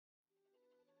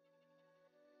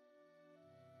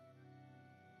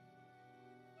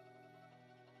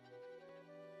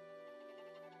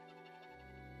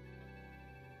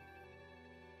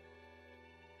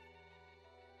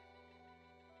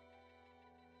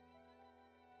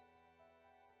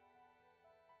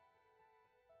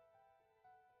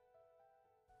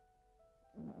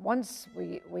Once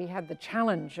we had the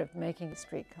challenge of making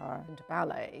Streetcar into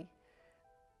ballet,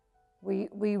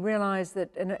 we realized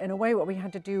that in a way what we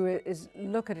had to do is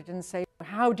look at it and say,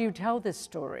 how do you tell this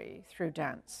story through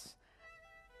dance?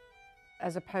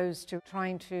 As opposed to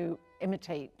trying to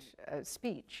imitate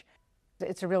speech.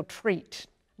 It's a real treat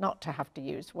not to have to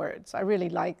use words. I really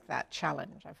like that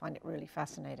challenge. I find it really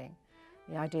fascinating,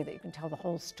 the idea that you can tell the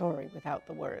whole story without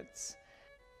the words.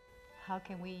 How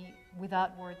can we,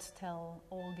 without words, tell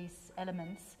all these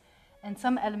elements? And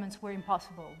some elements were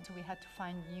impossible, so we had to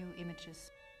find new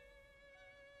images.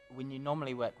 When you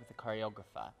normally work with a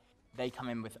choreographer, they come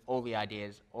in with all the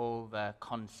ideas, all the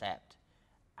concept,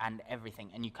 and everything,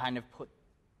 and you kind of put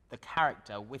the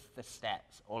character with the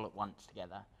steps all at once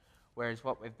together. Whereas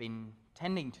what we've been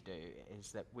tending to do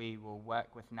is that we will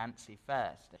work with Nancy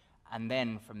first, and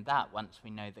then from that, once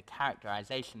we know the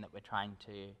characterization that we're trying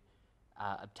to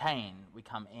obtain, we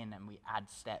come in and we add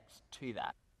steps to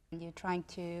that. You're trying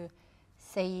to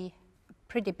say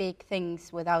pretty big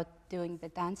things without doing the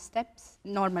dance steps.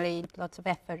 Normally, lots of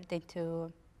effort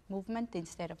into movement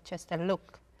instead of just a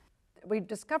look. We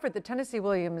discovered that Tennessee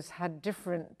Williams had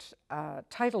different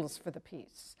titles for the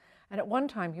piece. And at one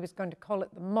time, he was going to call it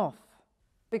The Moth,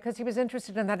 because he was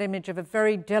interested in that image of a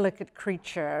very delicate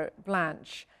creature,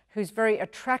 Blanche, who's very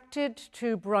attracted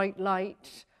to bright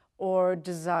light or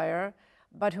desire,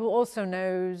 but who also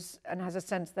knows and has a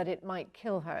sense that it might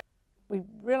kill her. We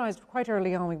realized quite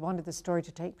early on we wanted the story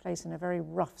to take place in a very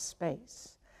rough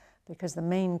space, because the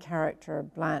main character,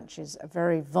 Blanche, is a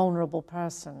very vulnerable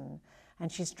person, and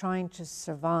she's trying to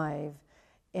survive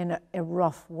in a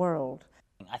rough world.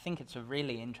 I think it's a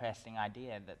really interesting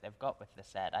idea that they've got with the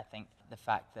set. I think the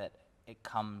fact that it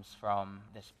comes from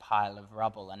this pile of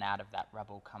rubble, and out of that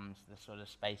rubble comes the sort of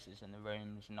spaces in the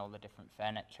rooms and all the different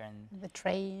furniture and the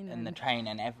train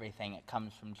and everything. It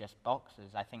comes from just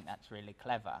boxes. I think that's really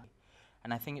clever.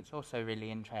 And I think it's also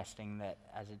really interesting that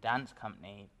as a dance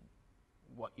company,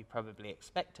 what you probably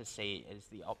expect to see is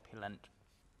the opulent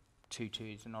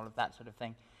tutus and all of that sort of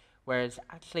thing. Whereas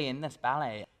actually in this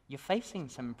ballet, you're facing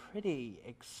some pretty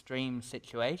extreme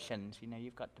situations. You know,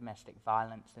 you've got domestic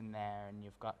violence in there, and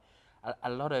you've got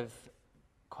a lot of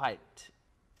quite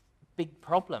big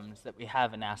problems that we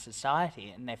have in our society,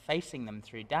 and they're facing them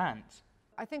through dance.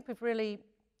 I think we've really,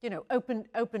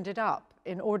 opened it up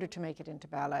in order to make it into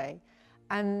ballet.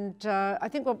 And I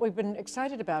think what we've been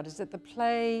excited about is that the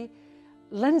play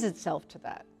lends itself to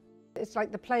that. It's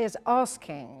like the play is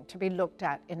asking to be looked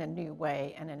at in a new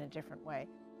way and in a different way.